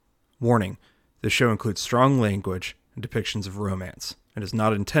Warning, this show includes strong language and depictions of romance and is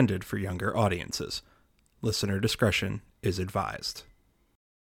not intended for younger audiences. Listener discretion is advised.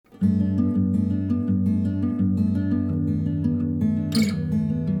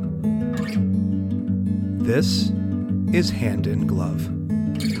 This is Hand in Glove,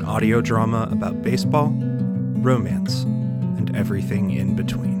 an audio drama about baseball, romance, and everything in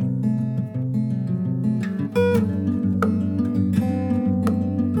between.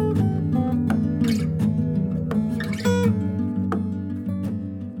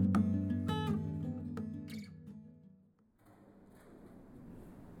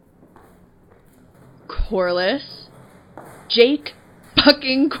 Corliss? Jake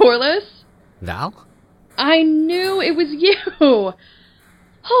fucking Corliss? Val? I knew it was you!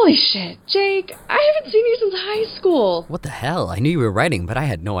 Holy shit, Jake, I haven't seen you since high school. What the hell? I knew you were writing, but I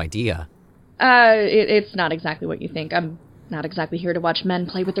had no idea. It's not exactly what you think. I'm not exactly here to watch men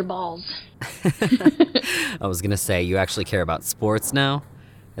play with their balls. I was gonna say, you actually care about sports now?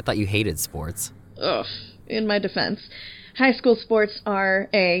 I thought you hated sports. Ugh, in my defense. High school sports are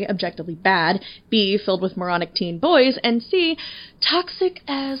A, objectively bad, B, filled with moronic teen boys, and C, toxic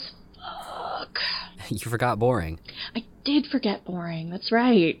as fuck. You forgot boring. I did forget boring, that's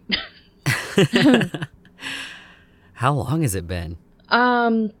right. How long has it been?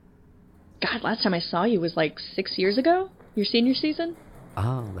 God, last time I saw you was like 6 years ago? Your senior season?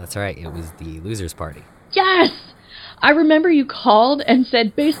 Oh, that's right. It was the losers party. Yes! I remember you called and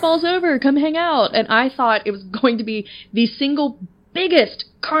said, baseball's over, come hang out. And I thought it was going to be the single biggest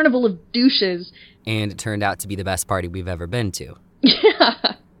carnival of douches. And it turned out to be the best party we've ever been to.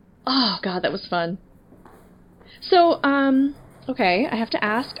 Yeah. Oh, God, that was fun. So, okay, I have to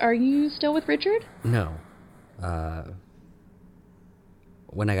ask, are you still with Richard? No.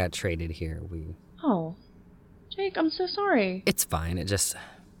 When I got traded here, Oh. Jake, I'm so sorry. It's fine, it just...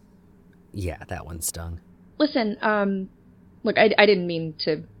 Yeah, that one stung. Listen, look, I didn't mean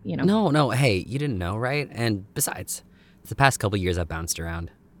to, you know... No, hey, you didn't know, right? And besides, the past couple years I've bounced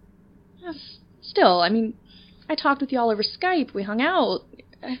around. Still, I mean, I talked with you all over Skype, we hung out.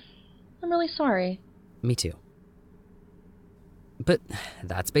 I'm really sorry. Me too. But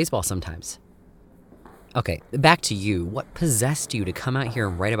that's baseball sometimes. Okay, back to you. What possessed you to come out here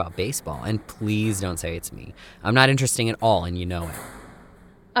and write about baseball? And please don't say it's me. I'm not interested at all, and you know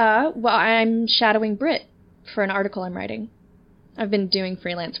it. Well, I'm shadowing Britt for an article I'm writing. I've been doing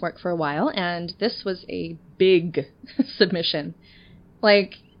freelance work for a while, and this was a big submission.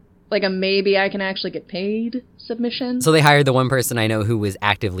 Like a maybe I can actually get paid submission. So they hired the one person I know who was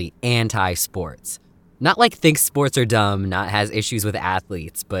actively anti-sports. Not like thinks sports are dumb, not has issues with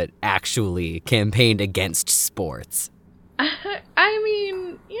athletes, but actually campaigned against sports. I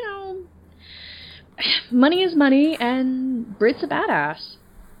mean, you know, money is money, and Britt's a badass.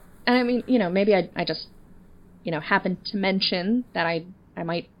 And I mean, you know, maybe I just, you know, happened to mention that I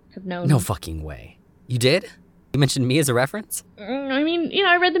might have known. No fucking way. You did? You mentioned me as a reference? I mean, you know,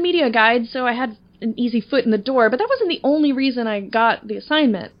 I read the media guide, so I had an easy foot in the door, but that wasn't the only reason I got the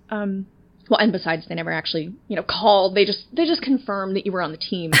assignment. Well, and besides, they never actually, you know, called. They just confirmed that you were on the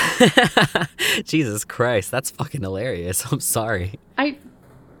team. Jesus Christ, that's fucking hilarious. I'm sorry.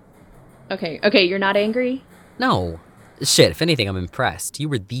 Okay, you're not angry? No. Shit, if anything, I'm impressed. You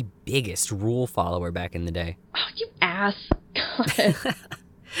were the biggest rule follower back in the day. Oh, you ass. God.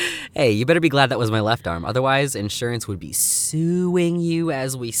 Hey, you better be glad that was my left arm. Otherwise, insurance would be suing you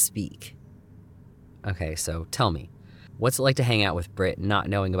as we speak. Okay, so tell me, what's it like to hang out with Britt not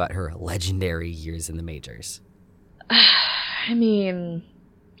knowing about her legendary years in the majors? I mean,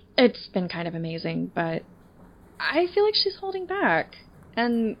 it's been kind of amazing, but I feel like she's holding back.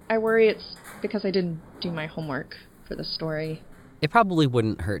 And I worry it's because I didn't do my homework for the story. It probably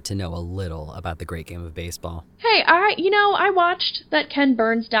wouldn't hurt to know a little about the great game of baseball. Hey, I watched that Ken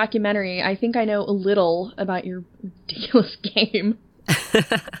Burns documentary. I think I know a little about your ridiculous game.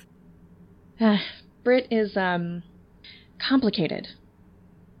 Britt is, complicated.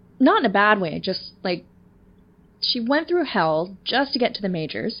 Not in a bad way, just, like, she went through hell just to get to the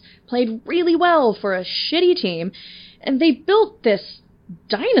majors, played really well for a shitty team, and they built this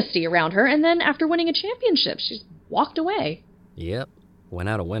dynasty around her, and then after winning a championship, she just walked away. Yep, went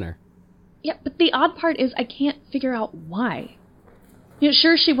out a winner. Yeah, but the odd part is I can't figure out why. You know,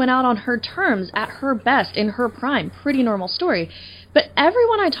 sure, she went out on her terms, at her best, in her prime, pretty normal story, but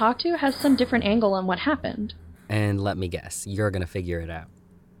everyone I talk to has some different angle on what happened. And let me guess, you're gonna figure it out.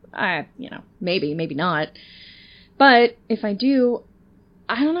 Maybe not. But if I do,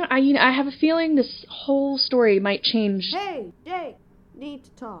 I don't know, I have a feeling this whole story might change. Hey, Jake, need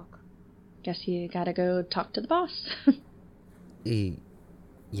to talk. Guess you gotta go talk to the boss.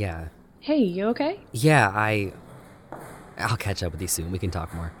 Yeah. Hey, you okay? Yeah, I'll catch up with you soon. We can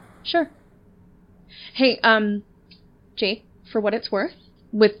talk more. Sure. Hey, Jake, for what it's worth,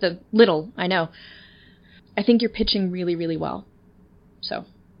 with the little I know, I think you're pitching really, really well. So,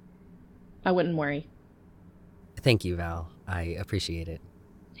 I wouldn't worry. Thank you, Val. I appreciate it.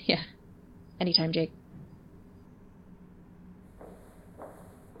 Yeah. Anytime, Jake.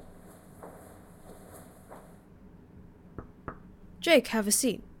 Jake, have a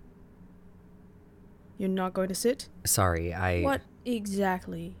seat. You're not going to sit? Sorry, What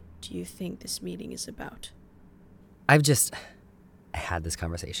exactly do you think this meeting is about? I've just had this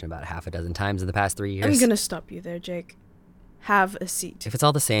conversation about half a dozen times in the past 3 years. I'm gonna stop you there, Jake. Have a seat. If it's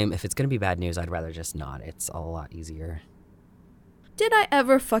all the same, if it's gonna be bad news, I'd rather just not. It's a lot easier. Did I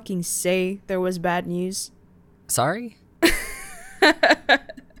ever fucking say there was bad news? Sorry?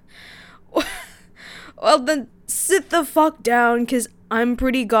 Well, then sit the fuck down, cause I'm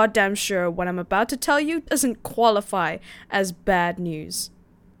pretty goddamn sure what I'm about to tell you doesn't qualify as bad news.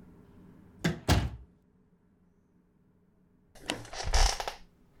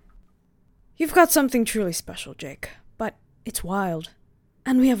 You've got something truly special, Jake, but it's wild,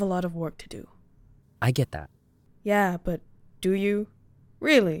 and we have a lot of work to do. I get that. Yeah, but do you?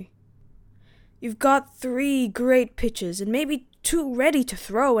 Really? You've got 3 great pitches and maybe 2 ready to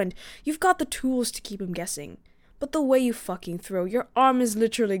throw, and you've got the tools to keep him guessing. But the way you fucking throw, your arm is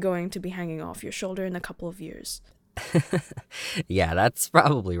literally going to be hanging off your shoulder in a couple of years. Yeah, that's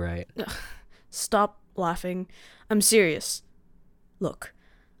probably right. Stop laughing. I'm serious. Look,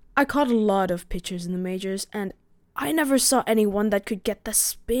 I caught a lot of pitchers in the majors, and I never saw anyone that could get the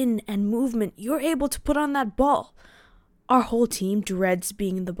spin and movement you're able to put on that ball. Our whole team dreads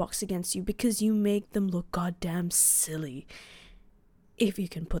being in the box against you because you make them look goddamn silly. If you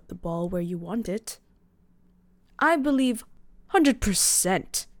can put the ball where you want it. I believe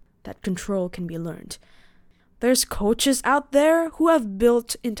 100% that control can be learned. There's coaches out there who have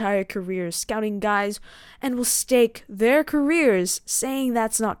built entire careers scouting guys and will stake their careers saying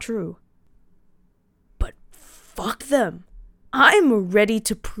that's not true. But fuck them. I'm ready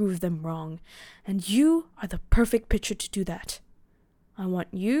to prove them wrong, and you are the perfect pitcher to do that. I want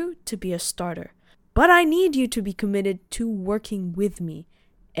you to be a starter, but I need you to be committed to working with me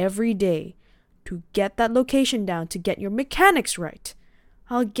every day to get that location down, to get your mechanics right.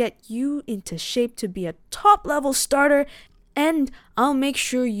 I'll get you into shape to be a top-level starter, and I'll make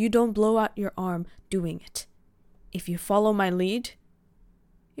sure you don't blow out your arm doing it. If you follow my lead,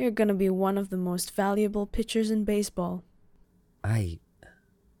 you're gonna be one of the most valuable pitchers in baseball. I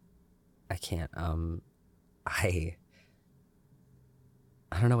can't, I don't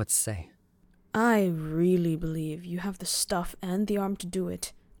know what to say. I really believe you have the stuff and the arm to do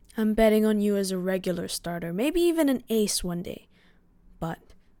it. I'm betting on you as a regular starter, maybe even an ace one day. But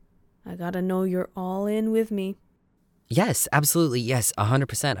I gotta know you're all in with me. Yes, absolutely, yes,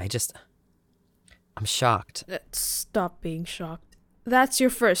 100%. I'm shocked. Stop being shocked. That's your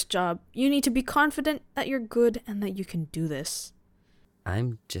first job. You need to be confident that you're good and that you can do this.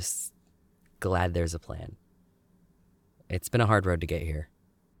 I'm just glad there's a plan. It's been a hard road to get here.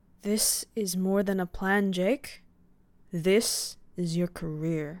 This is more than a plan, Jake. This is your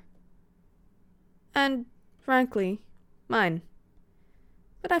career. And, frankly, mine.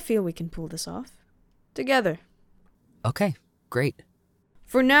 But I feel we can pull this off. Together. Okay, great.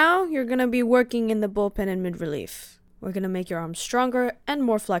 For now, you're gonna be working in the bullpen and mid-relief. We're gonna make your arms stronger and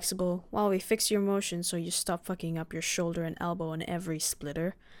more flexible while we fix your motion so you stop fucking up your shoulder and elbow on every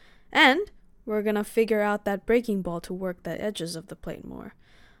splitter. And we're gonna figure out that breaking ball to work the edges of the plate more.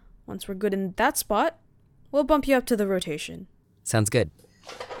 Once we're good in that spot, we'll bump you up to the rotation. Sounds good.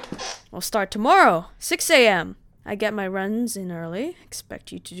 We'll start tomorrow, 6 a.m. I get my runs in early.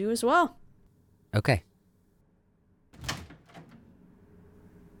 Expect you to do as well. Okay.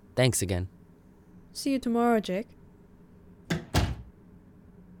 Thanks again. See you tomorrow, Jake.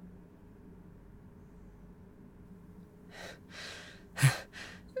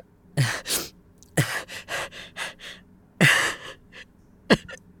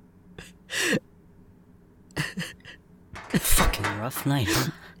 Fucking rough night,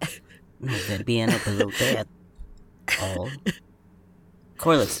 huh? No bien at the little day at all.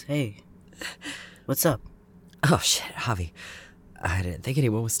 Corliss, hey. What's up? Oh shit, Javi. I didn't think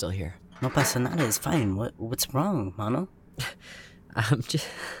anyone was still here. No pasa nada, it's fine. What's wrong, mano?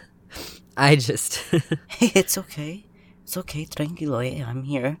 I just... Hey, it's okay. It's okay, tranquilo, eh? I'm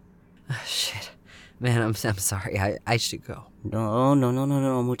here. Shit. Man, I'm sorry. I should go. No,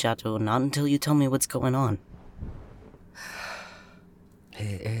 muchacho. Not until you tell me what's going on.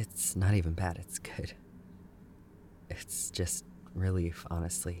 It's not even bad. It's good. It's just relief,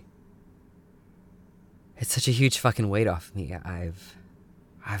 honestly. It's such a huge fucking weight off me.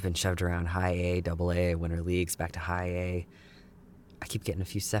 I've been shoved around high A, double A, winter leagues, back to high A. I keep getting a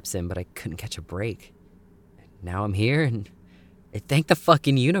few steps in, but I couldn't catch a break. Now I'm here, and thank the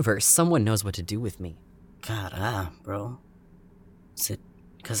fucking universe. Someone knows what to do with me. God, bro. Is it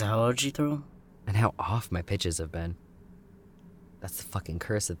because of how hard you throw? And how off my pitches have been. That's the fucking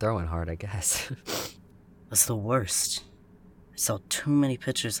curse of throwing hard, I guess. That's the worst. I saw too many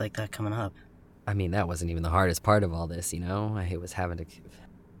pitchers like that coming up. I mean, that wasn't even the hardest part of all this, you know? I was having to...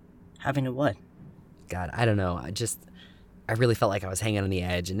 Having to what? God, I don't know. I really felt like I was hanging on the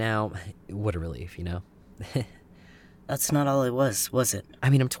edge, and now, what a relief, you know? That's not all it was it?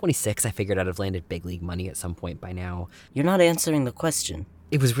 I mean, I'm 26. I figured I'd have landed big league money at some point by now. You're not answering the question.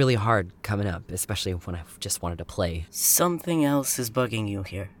 It was really hard coming up, especially when I just wanted to play. Something else is bugging you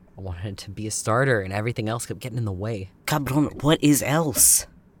here. I wanted to be a starter, and everything else kept getting in the way. Cabron, what is else?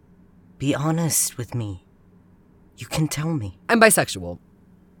 Be honest with me. You can tell me. I'm bisexual,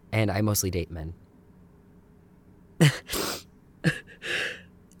 and I mostly date men.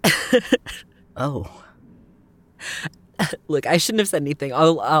 Oh. Look, I shouldn't have said anything.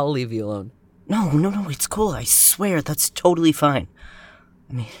 I'll leave you alone. No, it's cool. I swear, that's totally fine.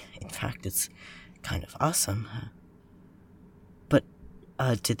 I mean, in fact, it's kind of awesome. But,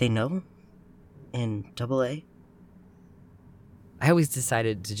 did they know? In double A? I always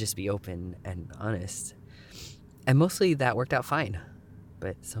decided to just be open and honest. And mostly that worked out fine.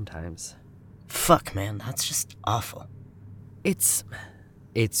 But sometimes... Fuck, man, that's just awful. It's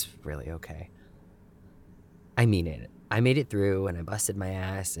really okay. I mean it. I made it through, and I busted my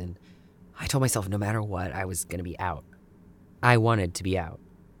ass, and I told myself no matter what, I was gonna be out. I wanted to be out.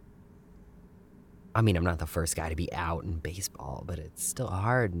 I mean, I'm not the first guy to be out in baseball, but it's still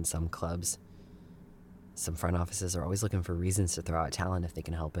hard in some clubs. Some front offices are always looking for reasons to throw out talent if they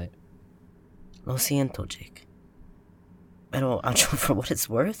can help it. Lo siento, Jake. Pero, for what it's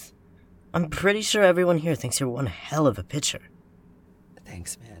worth, I'm pretty sure everyone here thinks you're one hell of a pitcher.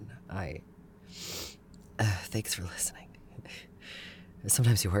 Thanks, man. Thanks for listening.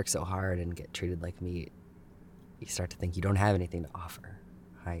 Sometimes you work so hard and get treated like meat, you start to think you don't have anything to offer.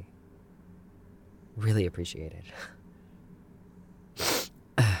 I really appreciate it.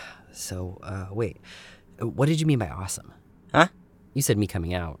 Wait. What did you mean by awesome? Huh? You said me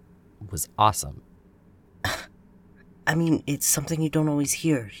coming out was awesome. I mean, it's something you don't always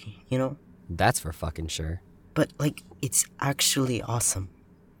hear, you know? That's for fucking sure. But, it's actually awesome.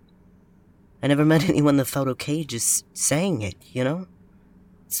 I never met anyone that felt okay just saying it, you know?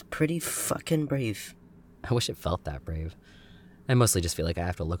 It's pretty fucking brave. I wish it felt that brave. I mostly just feel like I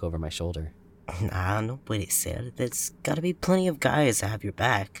have to look over my shoulder. Nah, no puede ser. There's gotta be plenty of guys that have your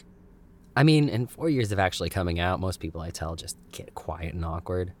back. I mean, in 4 years of actually coming out, most people I tell just get quiet and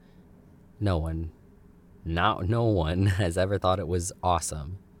awkward. No one has ever thought it was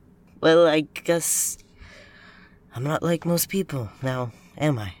awesome. Well, I guess I'm not like most people now,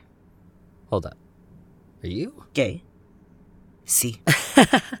 am I? Hold up. Are you? Gay. See?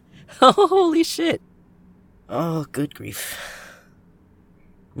 Oh, holy shit. Oh, good grief.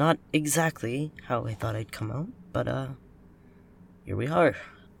 Not exactly how I thought I'd come out, but, here we are.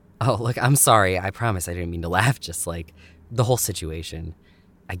 Oh, look, I'm sorry. I promise I didn't mean to laugh. Just, the whole situation.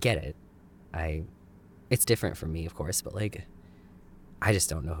 I get it. It's different for me, of course, but, I just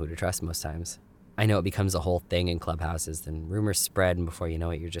don't know who to trust most times. I know it becomes a whole thing in clubhouses, then rumors spread, and before you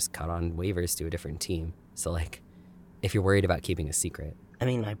know it, you're just cut on waivers to a different team. So, if you're worried about keeping a secret. I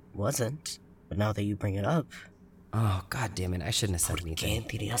mean, I wasn't, but now that you bring it up... Oh, god damn it, I shouldn't have said anything.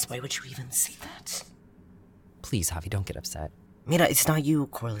 Why would you even say that? Please, Javi, don't get upset. Mira, it's not you,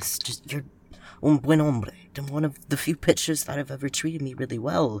 Corliss. Just, you're un buen hombre. And one of the few pitchers that have ever treated me really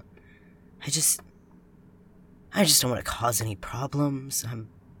well. I just don't want to cause any problems. I'm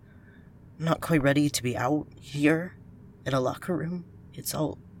not quite ready to be out here in a locker room. It's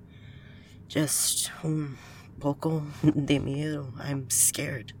all just un poco de miedo. I'm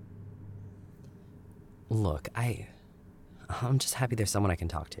scared. Look, I'm just happy there's someone I can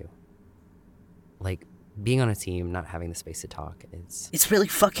talk to. Being on a team, not having the space to talk, It's really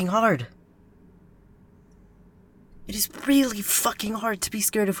fucking hard. It is really fucking hard to be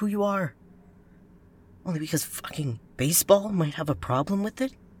scared of who you are. Only because fucking baseball might have a problem with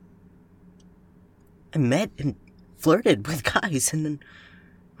it? I met and flirted with guys, and then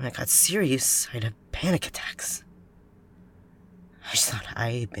when I got serious, I'd have panic attacks. I just thought,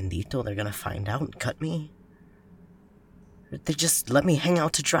 ay, bendito, they're gonna find out and cut me. They just let me hang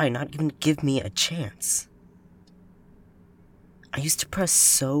out to dry, not even give me a chance. I used to press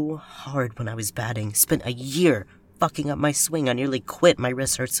so hard when I was batting, spent a year fucking up my swing. I nearly quit. My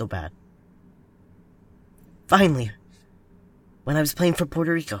wrist hurt so bad. Finally, when I was playing for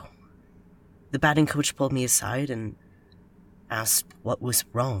Puerto Rico, the batting coach pulled me aside and asked what was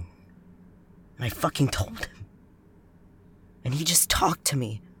wrong. And I fucking told him. And he just talked to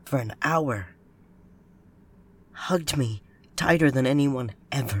me for an hour. Hugged me tighter than anyone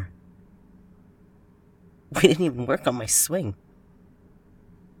ever. We didn't even work on my swing.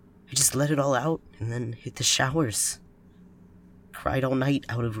 I just let it all out and then hit the showers. Cried all night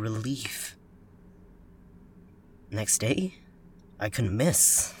out of relief. Next day, I couldn't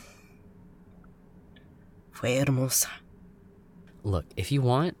miss. Fue hermosa. Look, if you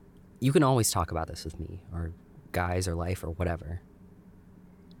want, you can always talk about this with me, or guys, or life, or whatever.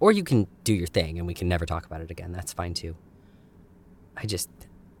 Or you can do your thing and we can never talk about it again. That's fine too.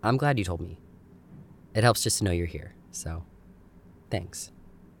 I'm glad you told me. It helps just to know you're here, so thanks.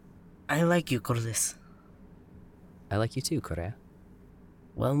 I like you, Corliss. I like you too, Correa.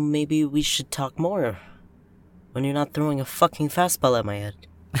 Well, maybe we should talk more when you're not throwing a fucking fastball at my head.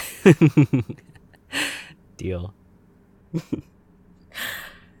 Deal.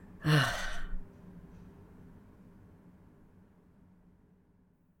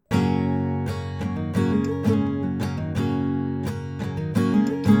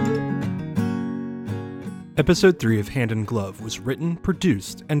 Episode 3 of Hand in Glove was written,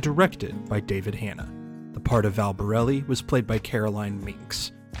 produced, and directed by David Hanna. The part of Val Borelli was played by Caroline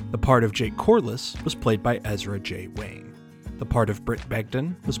Minks. The part of Jake Corliss was played by Ezra J. Wayne. The part of Britt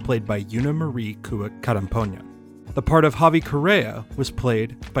Begden was played by Yuna Marie Kua Karamponyan. The part of Javi Correa was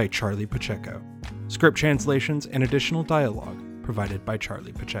played by Charlie Pacheco. Script translations and additional dialogue provided by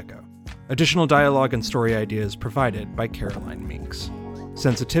Charlie Pacheco. Additional dialogue and story ideas provided by Caroline Minks.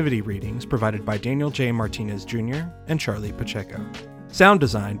 Sensitivity readings provided by Daniel J. Martinez Jr. and Charlie Pacheco. Sound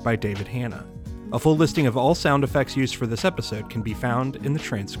design by David Hanna. A full listing of all sound effects used for this episode can be found in the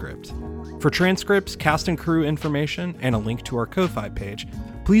transcript. For transcripts, cast and crew information, and a link to our Ko-Fi page,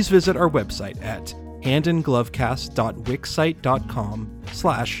 please visit our website at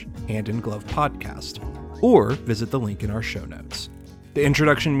handinglovecast.wixsite.com/handinglovepodcast, or visit the link in our show notes. The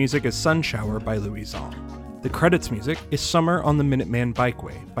introduction music is Sun Shower by Louis Zong. The credits music is Summer on the Minuteman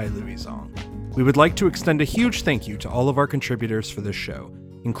Bikeway by Louis Zong. We would like to extend a huge thank you to all of our contributors for this show,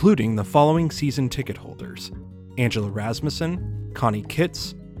 including the following season ticket holders: Angela Rasmussen, Connie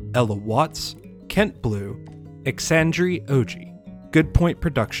Kitts, Ella Watts, Kent Blue, Exandri Oji, Good Point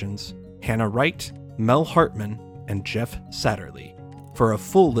Productions, Hannah Wright, Mel Hartman, and Jeff Satterley. For a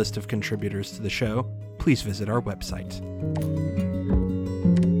full list of contributors to the show, please visit our website.